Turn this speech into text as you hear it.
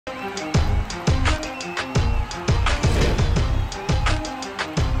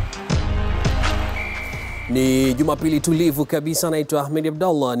Ni Jumapili tulivu kabisa. Naitwa Ahmed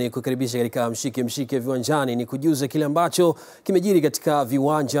Abdallah, ni kukaribisha katika Mshikemshike Viwanjani, ni kujuza kile ambacho kimejiri katika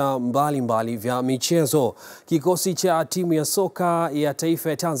viwanja mbalimbali vya michezo. Kikosi cha timu ya soka ya taifa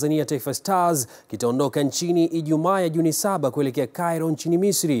ya Tanzania, Taifa Stars, kitaondoka nchini Ijumaa ya Juni 7 kuelekea Cairo nchini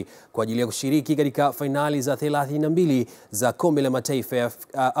Misri kwa ajili ya kushiriki katika fainali za 32 za kombe la mataifa ya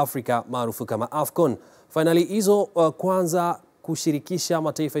Afrika maarufu kama AFCON. Fainali hizo kwanza kushirikisha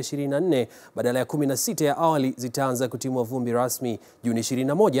mataifa 24 badala ya 16 ya awali zitaanza kutimua vumbi rasmi Juni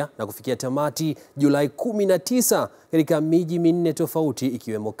 21 na kufikia tamati Julai 19 katika miji minne tofauti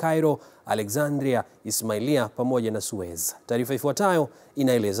ikiwemo Cairo, Alexandria, Ismailia pamoja na Suez. Taarifa ifuatayo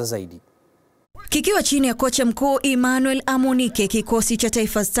inaeleza zaidi. Kikiwa chini ya kocha mkuu Emmanuel Amunike, kikosi cha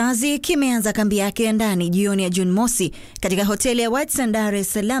Taifa Stars kimeanza kambi yake ya ndani jioni ya Juni mosi katika hoteli ya Watson, Dar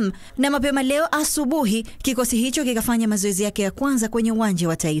es Salaam, na mapema leo asubuhi kikosi hicho kikafanya mazoezi yake ya kwanza kwenye uwanja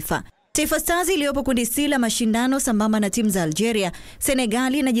wa Taifa. Taifa Stars iliyopo kundi C la mashindano sambamba na timu za Algeria,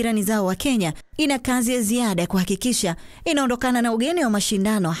 Senegali na jirani zao wa Kenya ina kazi ya ziada kuhakikisha inaondokana na ugeni wa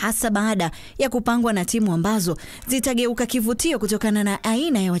mashindano, hasa baada ya kupangwa na timu ambazo zitageuka kivutio kutokana na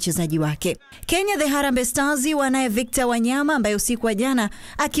aina ya wachezaji wake. Kenya, the Harambee Stars wanaye Victor Wanyama ambaye usiku wa jana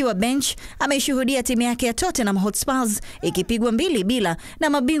akiwa bench ameishuhudia timu yake ya Tottenham Hotspurs ikipigwa 2-0 na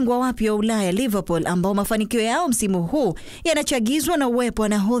mabingwa wapya wa Ulaya Liverpool, ambao mafanikio yao msimu huu yanachagizwa na uwepo wa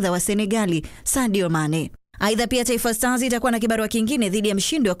nahodha wa Senegali Sadio Mane. Aidha pia Taifa Stars itakuwa na kibarua kingine dhidi ya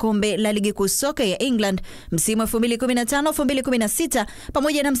mshindi wa kombe la ligi kuu soka ya England msimu 2015-2016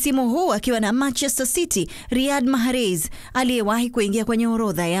 pamoja na msimu huu akiwa na Manchester City Riyad Mahrez aliyewahi kuingia kwenye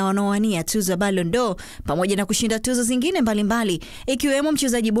orodha ya wanaowania tuzo Ballon d'Or pamoja na kushinda tuzo zingine mbalimbali ikiwemo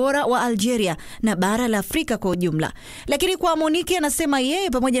mchezaji bora wa Algeria na bara la Afrika kwa ujumla. Lakini kwa Amunike, anasema yeye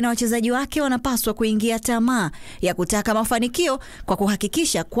pamoja na wachezaji wake wanapaswa kuingia tamaa ya kutaka mafanikio kwa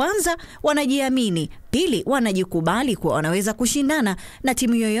kuhakikisha kwanza wanajiamini, pili wanajikubali kuwa wanaweza kushindana na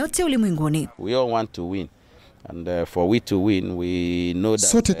timu yoyote ulimwenguni. We all want to win. And for we to win, we know that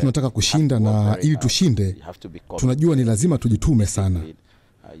sote tunataka kushinda, na ili tushinde tunajua ni lazima tujitume sana.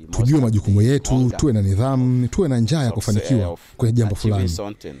 Tujue majukumu yetu, tuwe na nidhamu, tuwe na njaa ya kufanikiwa kwenye jambo fulani.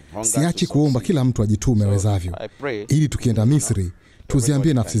 Siachi kuomba kila mtu ajitume awezavyo, ili tukienda Misri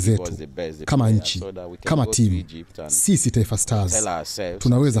tuziambie nafsi zetu kama nchi, kama timu, sisi Taifa Stars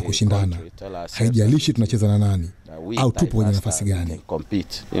tunaweza kushindana. Haijalishi tunacheza na nani au tupo kwenye nafasi gani.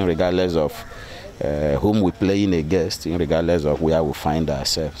 Regardless of whom we play in against, regardless of where we find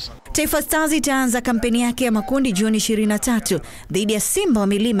ourselves. Taifa Stars itaanza kampeni yake ya makundi Juni 23 dhidi ya Simba wa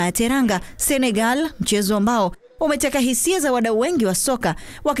milima ya Teranga, Senegal, mchezo ambao umeteka hisia za wadau wengi wa soka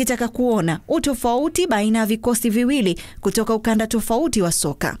wakitaka kuona utofauti baina ya vikosi viwili kutoka ukanda tofauti wa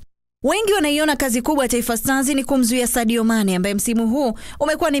soka. Wengi wanaiona kazi kubwa ya Taifa Stars ni kumzuia Sadio Mane ambaye msimu huu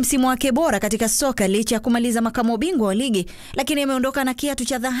umekuwa ni msimu wake bora katika soka licha ya kumaliza makamu bingwa wa ligi, lakini ameondoka na kiatu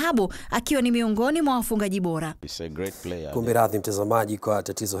cha dhahabu akiwa ni miongoni mwa wafungaji bora. Kumbe radhi mtazamaji kwa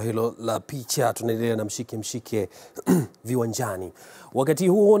tatizo hilo la picha. Tunaendelea na Mshikemshike Viwanjani. Wakati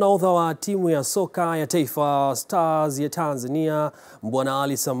huo nahodha wa timu ya soka ya Taifa Stars ya Tanzania Mbwana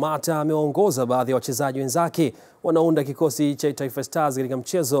Ali Samata ameongoza baadhi ya wachezaji wenzake wanaunda kikosi cha Taifa Stars katika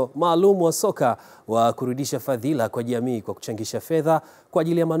mchezo maalum wa soka wa kurudisha fadhila kwa jamii kwa kuchangisha fedha kwa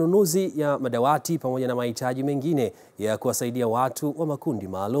ajili ya manunuzi ya madawati pamoja na mahitaji mengine ya kuwasaidia watu wa makundi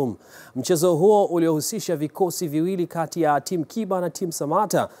maalum. Mchezo huo uliohusisha vikosi viwili kati ya timu Kiba na timu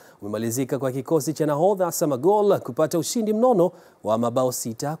Samata umemalizika kwa kikosi cha nahodha Samagol kupata ushindi mnono wa mabao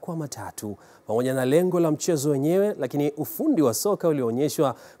 6-3 pamoja na lengo la mchezo wenyewe, lakini ufundi wa soka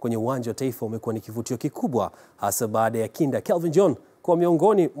ulioonyeshwa kwenye uwanja wa Taifa umekuwa ni kivutio kikubwa, hasa baada ya kinda Kelvin John kwa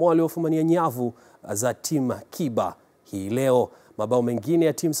miongoni mwa waliofumania nyavu za timu Kiba. Hii leo mabao mengine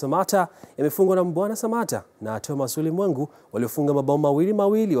ya timu Samata yamefungwa na Mbwana Samata na Thomas Ulimwengu waliofunga mabao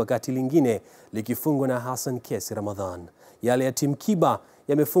mawili, wakati lingine likifungwa na Hassan Kesi Ramadhan. Yale ya timu Kiba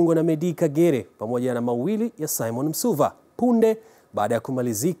yamefungwa na Medi Kagere pamoja na mawili ya Simon Msuva. Punde baada ya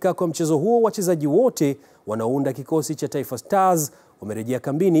kumalizika kwa mchezo huo, wachezaji wote wanaounda kikosi cha Taifa Stars wamerejea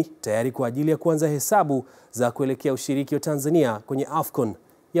kambini tayari kwa ajili ya kuanza hesabu za kuelekea ushiriki wa Tanzania kwenye AFCON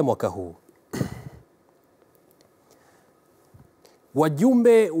ya mwaka huu.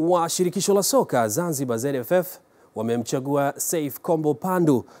 Wajumbe wa shirikisho la soka Zanzibar ZFF wamemchagua Saif Kombo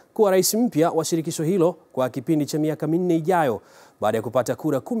Pandu kuwa rais mpya wa shirikisho hilo kwa kipindi cha miaka 4 ijayo baada ya kupata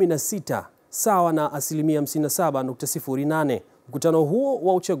kura 16 sawa na 57.08. Mkutano huo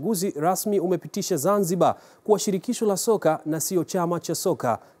wa uchaguzi rasmi umepitisha Zanzibar kuwa shirikisho la soka na sio chama cha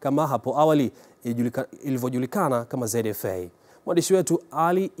soka kama hapo awali ilivyojulikana kama ZFA. Mwandishi wetu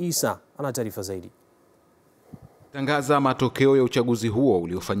Ali Isa ana taarifa zaidi. Tangaza matokeo ya uchaguzi huo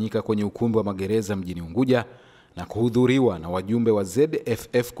uliofanyika kwenye ukumbi wa magereza mjini Unguja na kuhudhuriwa na wajumbe wa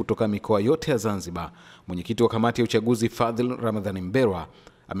ZFF kutoka mikoa yote ya Zanzibar. Mwenyekiti wa kamati ya uchaguzi Fadhil Ramadhani Mberwa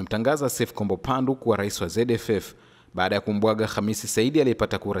amemtangaza Seif Kombo Pandu kuwa rais wa ZFF baada ya kumbwaga Hamisi Saidi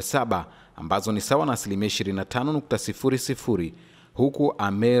aliyepata kura 7 ambazo ni sawa na 25.00, huku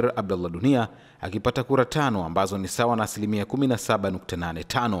Amer Abdullah Dunia akipata kura 5 ambazo ni sawa na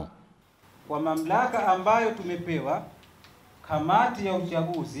 17.85. Kwa mamlaka ambayo tumepewa, kamati ya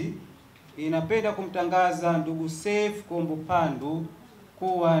uchaguzi inapenda kumtangaza ndugu Seif Kombo Pandu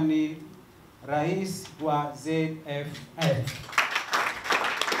kuwa ni rais wa ZFF.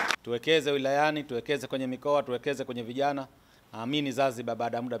 Tuwekeze wilayani, tuwekeze kwenye mikoa, tuwekeze kwenye vijana. Naamini Zanzibar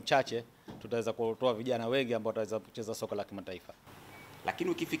baada ya muda mchache tutaweza kutoa vijana wengi ambao wataweza kucheza soka la kimataifa. Lakini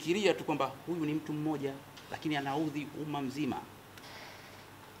ukifikiria tu kwamba huyu ni mtu mmoja lakini anaudhi umma mzima.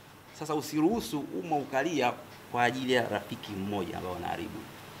 Sasa usiruhusu umma ukalia kwa ajili ya rafiki mmoja ambao anaharibu.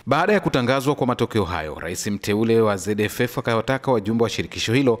 Baada ya kutangazwa kwa matokeo hayo, rais mteule wa ZFF akawataka wajumbe wa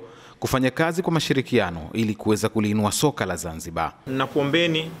shirikisho hilo kufanya kazi kwa mashirikiano ili kuweza kuliinua soka la Zanzibar.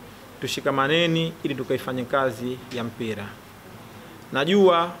 Nakuombeni tushikamaneni ili tukaifanye kazi ya mpira.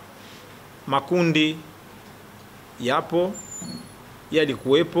 Najua makundi yapo,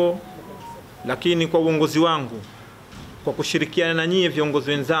 yalikuwepo, lakini kwa uongozi wangu, kwa kushirikiana na nyie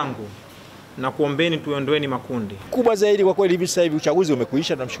viongozi wenzangu, na kuombeni tuondoeni makundi. Kubwa zaidi kwa kweli hivi sasa hivi uchaguzi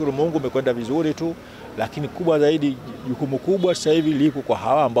umekuisha, tunamshukuru Mungu umekwenda vizuri tu, lakini kubwa zaidi, jukumu kubwa sasa hivi liko kwa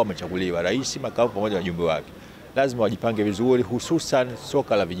hawa ambao wamechaguliwa, rais, makamu pamoja na wajumbe wake. Lazima wajipange vizuri, hususan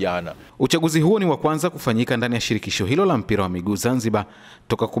soka la vijana. Uchaguzi huo ni wa kwanza kufanyika ndani ya shirikisho hilo la mpira wa miguu Zanzibar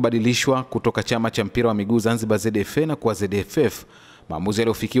toka kubadilishwa kutoka chama cha mpira wa miguu Zanzibar ZFF na kuwa ZFF, maamuzi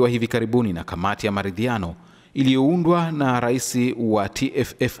yaliyofikiwa hivi karibuni na kamati ya maridhiano iliyoundwa na rais wa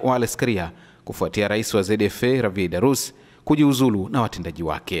TFF Wallace Karia kufuatia rais wa ZFF Ravi Darus kujiuzulu na watendaji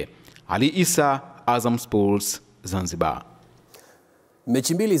wake. Ali Isa, Azam Sports, Zanzibar.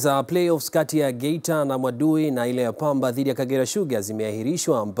 Mechi mbili za playoffs kati ya Geita na Mwadui na ile ya Pamba dhidi ya Kagera Sugar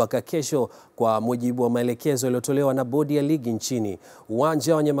zimeahirishwa mpaka kesho kwa mujibu wa maelekezo yaliyotolewa na bodi ya ligi nchini.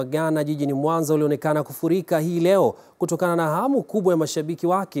 Uwanja wa Nyamagana jijini Mwanza ulionekana kufurika hii leo kutokana na hamu kubwa ya mashabiki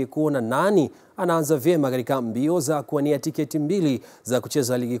wake kuona nani anaanza vyema katika mbio za kuwania tiketi mbili za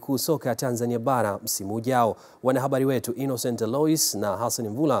kucheza ligi kuu soka ya Tanzania bara msimu ujao. Wanahabari wetu Innocent Lois na Hassan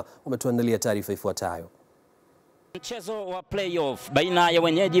Mvula wametuandalia taarifa ifuatayo. Mchezo wa playoff baina ya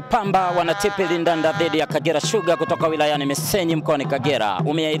wenyeji Pamba Wanatepe Lindanda dhidi ya Kagera Sugar kutoka wilayani Mesenyi mkoani Kagera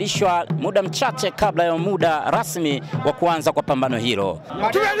umeahirishwa muda mchache kabla ya muda rasmi wa kuanza kwa pambano hilo.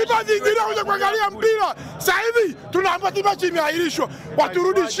 Tumelipa zingine kuja kuangalia mpira. Sasa hivi tunaomba mechi imeahirishwa.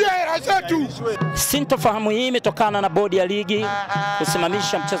 Waturudishie hela zetu. Sintofahamu hii imetokana na bodi ya ligi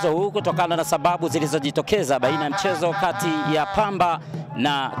kusimamisha mchezo huu kutokana na sababu zilizojitokeza baina ya mchezo kati ya Pamba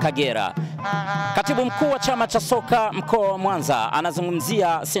na Kagera. Katibu mkuu wa chama cha soka mkoa wa Mwanza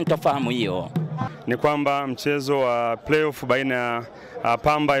anazungumzia sintofahamu hiyo. Ni kwamba mchezo wa playoff baina ya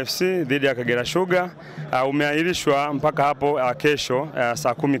Pamba FC dhidi ya Kagera Sugar umeahirishwa mpaka hapo kesho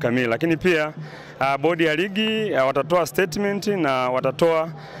saa 10 kamili, lakini pia bodi ya ligi watatoa statement na watatoa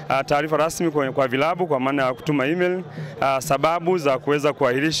taarifa rasmi kwa vilabu kwa maana ya kutuma email sababu za kuweza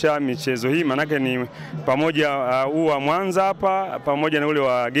kuahirisha michezo hii, manake ni pamoja huu wa Mwanza hapa pamoja na ule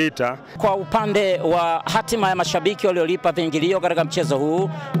wa Geita. Kwa upande wa hatima ya mashabiki waliolipa viingilio katika mchezo huu,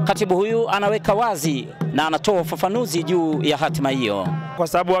 katibu huyu anaweka wazi na anatoa ufafanuzi juu ya hatima hiyo. Kwa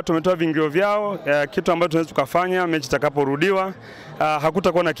sababu watu wametoa viingilio vyao, kitu ambacho tunaweza tukafanya mechi itakaporudiwa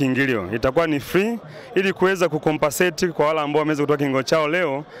hakutakuwa na kiingilio, itakuwa ni free ili kuweza kucompensate kwa wale ambao wameweza kutoa kiingilio chao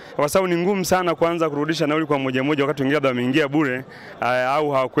leo, kwa sababu ni ngumu sana kuanza kurudisha nauli kwa mmoja mmoja wakati wengine wameingia bure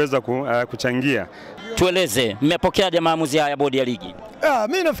au hawakuweza kuchangia. Tueleze, mmepokeaje maamuzi haya ya bodi ya ligi?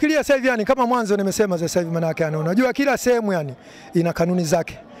 Mimi nafikiria sasa hivi yani kama mwanzo nimesema sasa hivi maana yake unajua kila sehemu yani ina kanuni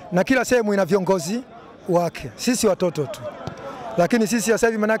zake na kila sehemu ina viongozi wake. Sisi watoto tu. Lakini sisi sasa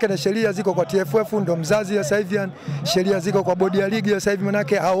hivi manake na sheria ziko kwa TFF ndo mzazi sasa hivi, sheria ziko kwa bodi ya ligi sasa hivi,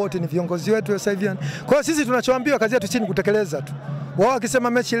 manake hao wote ni viongozi wetu sasa hivi. Kwa hiyo sisi tunachoambiwa kazi yetu chini kutekeleza tu. Wao wakisema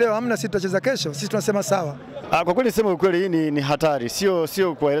mechi leo hamna, sisi tutacheza kesho, sisi tunasema sawa. Kwa kweli sema ukweli hii ni hatari.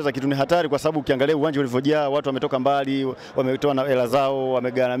 Sio kueleza kitu, ni hatari kwa sababu ukiangalia uwanja ulivyojaa, watu wametoka mbali, wametoa na hela zao,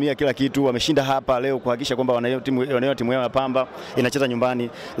 wamegharamia kila kitu, wameshinda hapa leo kuhakikisha kwamba wanayo timu yao ya Pamba inacheza nyumbani,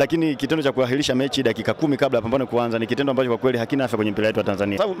 lakini kitendo cha kuahirisha mechi dakika 10 kabla ya pambano kuanza ni kitendo ambacho kwa kweli hakina afya kwenye mpira wetu wa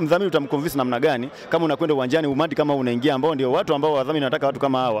Tanzania. Sababu mdhamini utamconvince namna gani kama unakwenda uwanjani umati kama unaingia ambao ndio watu ambao wadhamini wanataka watu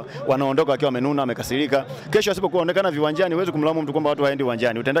kama hawa wanaondoka wakiwa wamenuna, wamekasirika. Kesho asipokuonekana viwanjani huwezi kumlaumu mtu kwamba watu waendi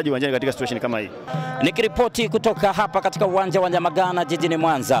uwanjani. Utendaji uwanjani katika situation kama hii. Nikiripoti Nikiripoti kutoka hapa katika uwanja wa Nyamagana jijini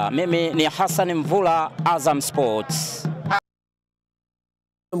Mwanza, mimi ni Hassan Mvula, Azam Sports.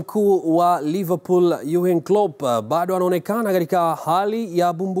 Mkuu wa Liverpool Jurgen Klopp bado anaonekana katika hali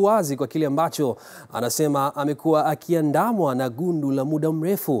ya bumbuazi kwa kile ambacho anasema amekuwa akiandamwa na gundu la muda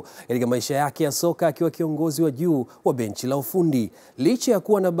mrefu katika maisha yake ya soka akiwa kiongozi wa juu wa benchi la ufundi. Licha ya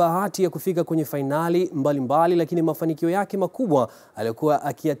kuwa na bahati ya kufika kwenye fainali mbalimbali, lakini mafanikio yake makubwa aliyokuwa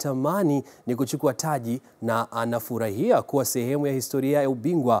akiyatamani ni kuchukua taji, na anafurahia kuwa sehemu ya historia ya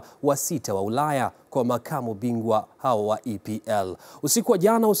ubingwa wa 6 wa Ulaya kwa makamu bingwa hao wa EPL. Usiku wa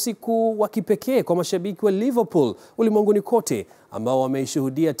jana, usiku wa kipekee kwa mashabiki wa Liverpool ulimwenguni kote ambao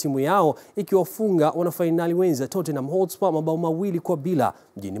wameishuhudia timu yao ikiwafunga wanafainali wenza Tottenham Hotspur mabao 2-0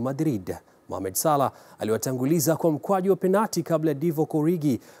 mjini Madrid. Mohamed Salah aliwatanguliza kwa mkwaju wa penati kabla ya Divock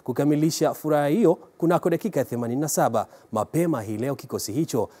Origi kukamilisha furaha hiyo kunako dakika 87. Mapema hii leo kikosi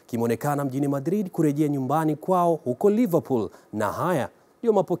hicho kimeonekana mjini Madrid kurejea nyumbani kwao huko Liverpool, na haya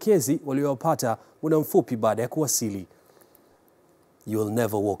ndio mapokezi waliopata muda mfupi baada ya kuwasili. You'll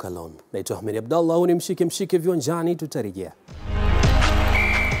never walk alone. Naitwa Ahmed Abdallah, huu ni Mshikemshike Viwanjani, tutarejea.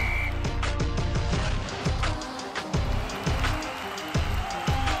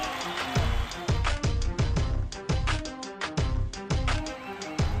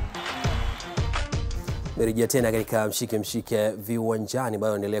 Merejea tena katika Mshikemshike Viwanjani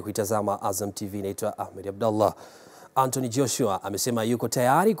ambayo endelea kuitazama Azam TV. Naitwa Ahmed Abdallah. Anthony Joshua amesema yuko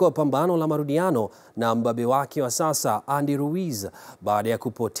tayari kwa pambano la marudiano na mbabe wake wa sasa Andy Ruiz baada ya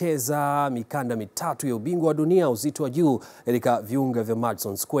kupoteza mikanda mitatu ya ubingwa wa dunia uzito wa juu katika viunga vya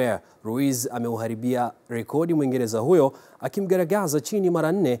Madison Square. Ruiz ameuharibia rekodi Mwingereza huyo akimgaragaza chini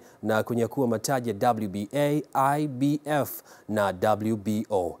mara 4 na kunyakua mataji ya WBA, IBF na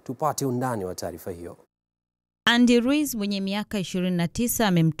WBO. Tupate undani wa taarifa hiyo. Andy Ruiz mwenye miaka 29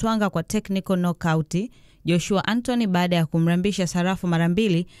 amemtwanga kwa technical knockout Joshua Anthony baada ya kumrambisha sarafu mara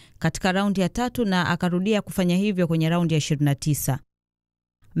 2 katika raundi ya 3 na akarudia kufanya hivyo kwenye raundi ya 29.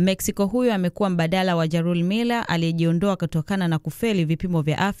 Mexico huyo amekuwa mbadala wa Jarrell Miller aliyejiondoa kutokana na kufeli vipimo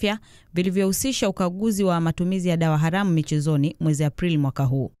vya afya vilivyohusisha ukaguzi wa matumizi ya dawa haramu michezoni mwezi Aprili mwaka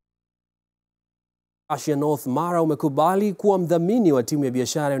huu. Asia North Mara umekubali kuwa mdhamini wa timu ya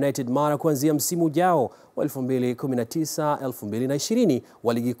biashara United Mara kuanzia msimu ujao wa 2019-2020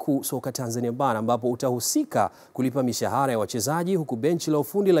 wa ligi kuu soka Tanzania bara, ambapo utahusika kulipa mishahara ya wachezaji, huku benchi la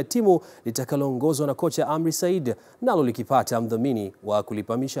ufundi la timu litakaloongozwa na kocha Amri Said nalo likipata mdhamini wa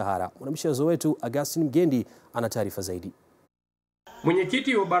kulipa mishahara. Mwanamchezo wetu Augustine Mgendi ana taarifa zaidi.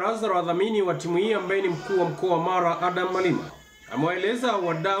 Mwenyekiti wa baraza la wadhamini wa timu hii ambaye ni mkuu wa mkoa wa Mara Adam Malima amewaeleza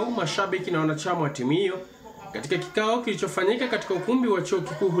wadau, mashabiki na wanachama wa timu hiyo katika kikao kilichofanyika katika ukumbi wa chuo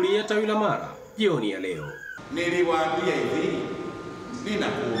kikuu Huria tawi la Mara jioni ya leo. Niliwaambia hivi,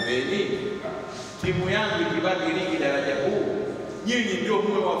 ninakuombeni timu yangu ikibaki ligi daraja kuu, nyinyi ndio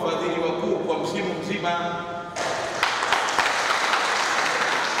muwe wafadhili wakuu kwa msimu mzima.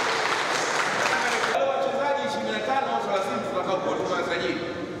 Wale wachezaji 25 au 30 tutakaokuwa tunawasajili,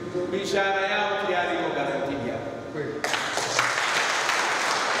 mishahara yao tayari iko garantia.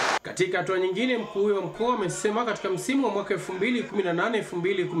 Katika hatua nyingine, mkuu wa mkoa amesema katika msimu wa mwaka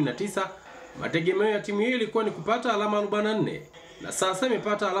 2018-2019 mategemeo ya timu hiyo ilikuwa ni kupata alama 44 na sasa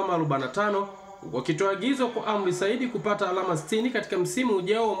imepata alama 45, huku akitoa agizo kwa Amri Saidi kupata alama 60 katika msimu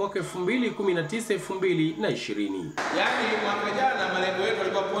ujao wa mwaka 2019-2020. Yaani mwaka jana malengo yetu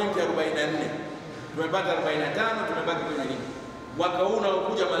yalikuwa pointi 44. Tumepata 45, tumebaki kwenye ligi. Mwaka huu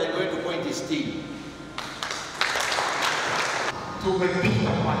unaokuja malengo yetu pointi 60. Tumepita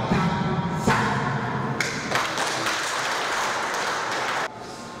kwa tabu sana.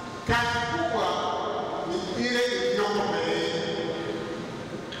 Kazi kubwa ni ile iliyoko mbele.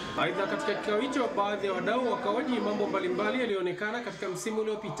 Aidha, katika kikao hicho baadhi ya wadau wakaoji mambo mbalimbali yalionekana katika msimu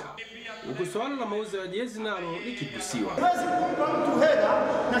uliopita, huku swala la mauzo ya jezi nalo likigusiwa. Huwezi kumpa mtu hela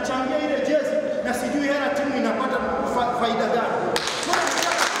na changia ile jezi na sijui hela timu inapata faida gani.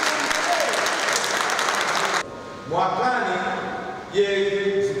 Mwakani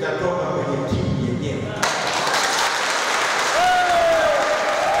jezi zitatoka kwenye timu yenyewe.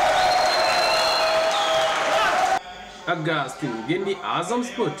 Augustine Mgendi, Azam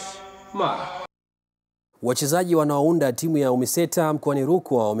Sport, Mara. Wachezaji wanaounda timu ya UMISETA mkoani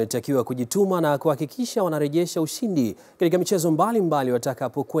Rukwa wametakiwa kujituma na kuhakikisha wanarejesha ushindi katika michezo mbalimbali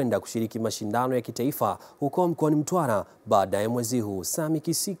watakapokwenda kushiriki mashindano ya kitaifa huko mkoani Mtwara baadaye mwezi huu. Sami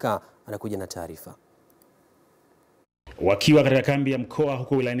Kisika anakuja na taarifa. Wakiwa katika kambi ya mkoa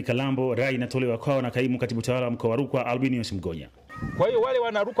huko wilayani Kalambo, rai inatolewa kwao na kaimu katibu tawala wa mkoa wa Rukwa Albinius Mgonya. Kwa hiyo wale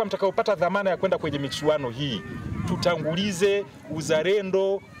wanarukwa mtakaopata dhamana ya kwenda kwenye michuano hii, tutangulize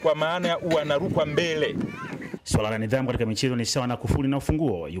uzalendo kwa maana ya uanarukwa mbele. Swala la nidhamu katika michezo ni sawa na kufuli na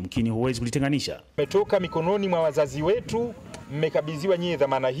ufunguo, yumkini huwezi kulitenganisha. Umetoka mikononi mwa wazazi wetu, mmekabidhiwa nyie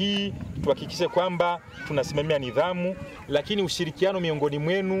dhamana hii, tuhakikishe kwamba tunasimamia nidhamu, lakini ushirikiano miongoni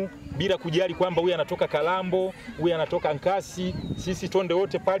mwenu bila kujali kwamba huyu anatoka Kalambo, huyu anatoka Nkasi, sisi tonde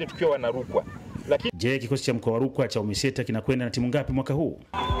wote pale tukiwa wanarukwa. Lakini je, kikosi cha mkoa wa Rukwa cha UMISETA kinakwenda na timu ngapi mwaka huu?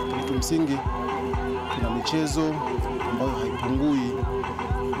 Kimsingi kuna michezo ambayo haipungui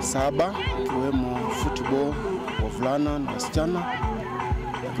 7 ikiwemo football wavulana na wasichana,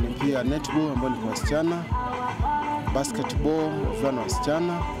 lakini pia netball ambayo ni kwa wasichana, basketball wavulana na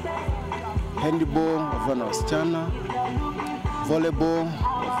wasichana, handball wavulana na wasichana, volleyball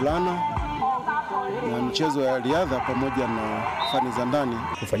wavulana na michezo ya riadha pamoja na fani za ndani.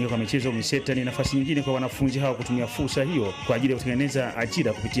 Kufanyika kwa michezo UMISETA ni nafasi nyingine kwa wanafunzi hao kutumia fursa hiyo kwa ajili ya kutengeneza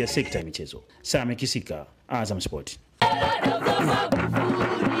ajira kupitia sekta ya michezo. Same Kisika, Azam Sport.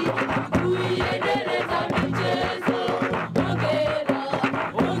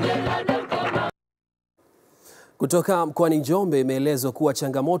 Kutoka mkoani Njombe, imeelezwa kuwa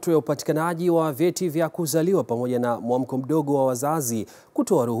changamoto ya upatikanaji wa vyeti vya kuzaliwa pamoja na mwamko mdogo wa wazazi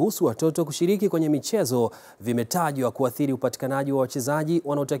kutoa ruhusu watoto kushiriki kwenye michezo vimetajwa kuathiri upatikanaji wa wachezaji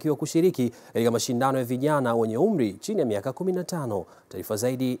wanaotakiwa kushiriki katika mashindano ya vijana wenye umri chini ya miaka 15. Taarifa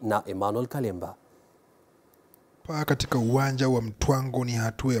zaidi na Emmanuel Kalemba. Katika uwanja wa Mtwango ni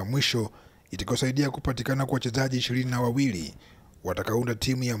hatua ya mwisho itakayosaidia kupatikana kwa wachezaji 22 watakaounda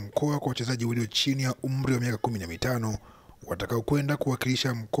timu ya mkoa kwa wachezaji walio chini ya umri wa miaka 15 watakaokwenda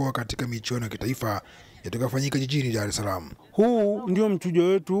kuwakilisha mkoa katika michuano ya kitaifa itakayofanyika jijini Dar es Salaam. Huu ndio mchujo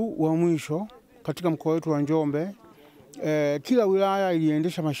wetu wa mwisho katika mkoa wetu wa Njombe. Kila wilaya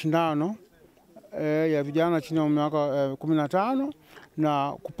iliendesha mashindano ya vijana chini ya miaka 15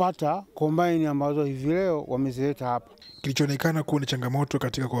 na kupata combine ambazo hivi leo wamezileta hapa. Kilichoonekana kuwa ni changamoto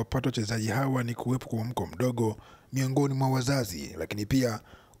katika kuwapata wachezaji hawa ni kuwepo kwa mwamko mdogo miongoni mwa wazazi, lakini pia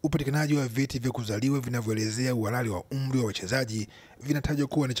upatikanaji wa vyeti vya kuzaliwa vinavyoelezea uhalali wa umri wa wachezaji vinatajwa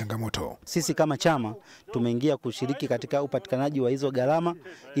kuwa ni changamoto. Sisi kama chama tumeingia kushiriki katika upatikanaji wa hizo gharama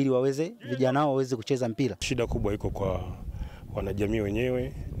ili vijana hao waweze kucheza mpira. Shida kubwa iko kwa wanajamii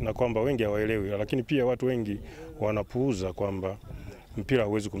wenyewe na kwamba wengi hawaelewi, lakini pia watu wengi wanapuuza kwamba mpira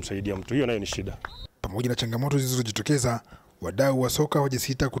hauwezi kumsaidia mtu. Hiyo nayo ni shida. Pamoja na changamoto zilizojitokeza, wadau wa soka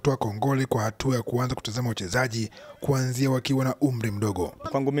hawajasita kutoa kongole kwa hatua ya kuanza kutazama wachezaji kuanzia wakiwa na umri mdogo.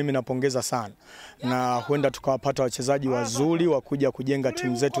 Kwangu mimi napongeza sana, na huenda tukawapata wachezaji wazuri wa kuja kujenga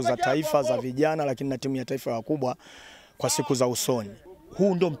timu zetu za taifa za vijana, lakini na timu ya taifa wakubwa kwa siku za usoni.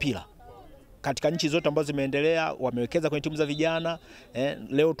 Huu ndio mpira. Katika nchi zote ambazo zimeendelea wamewekeza kwenye timu za vijana.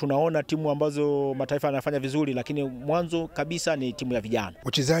 Leo tunaona timu ambazo mataifa yanafanya vizuri, lakini mwanzo kabisa ni timu ya vijana.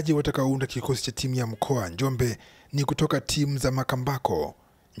 Wachezaji watakaounda kikosi cha timu ya mkoa Njombe ni kutoka timu za Makambako,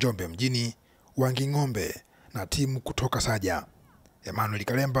 Njombe mjini, Wanging'ombe na timu kutoka Saja. Emmanuel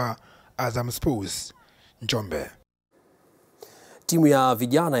Kalemba, Azam Sports, Njombe. Timu ya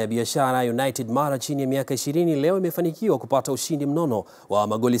vijana ya Biashara United mara chini ya miaka 20 leo imefanikiwa kupata ushindi mnono wa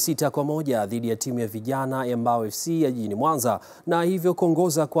magoli 6-1 dhidi ya timu ya vijana ya Mbao FC ya jijini Mwanza na hivyo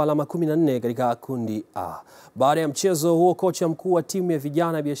kuongoza kwa alama 14 katika kundi A. Baada ya mchezo huo, kocha mkuu wa timu ya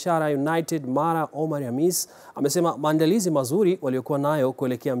vijana ya Biashara United Mara Omar Hamis amesema maandalizi mazuri waliokuwa nayo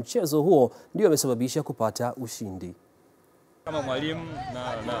kuelekea mchezo huo ndio yamesababisha kupata ushindi. Kama mwalimu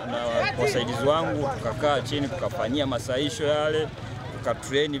na wasaidizi wangu tukakaa chini tukafanyia masahisho yale,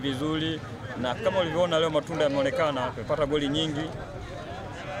 tukatrain vizuri, na kama ulivyoona leo matunda yameonekana. Tumepata goli nyingi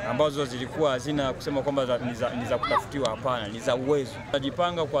ambazo zilikuwa hazina kusema kwamba ni za kutafutiwa, hapana, ni za uwezo.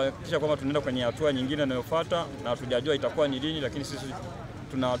 Tunajipanga kuhakikisha kwamba tunaenda kwenye hatua nyingine inayofuata, na hatujajua itakuwa ni lini, lakini sisi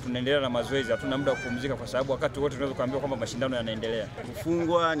tunaendelea na mazoezi, hatuna muda wa kupumzika kwa sababu wakati wote tunaweza kuambiwa kwamba mashindano yanaendelea.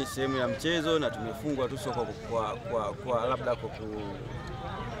 Kufungwa ni sehemu ya mchezo na tumefungwa tu sio kwa labda kwa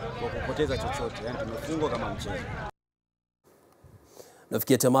kupoteza chochote, yani tumefungwa kama mchezo.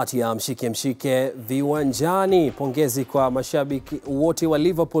 Nafikia tamati ya Mshikemshike Viwanjani. Pongezi kwa mashabiki wote wa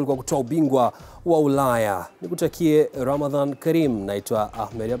Liverpool kwa kutoa ubingwa wa Ulaya. Nikutakie Ramadhan Karim. Naitwa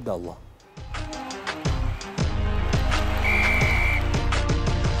Ahmed Abdallah.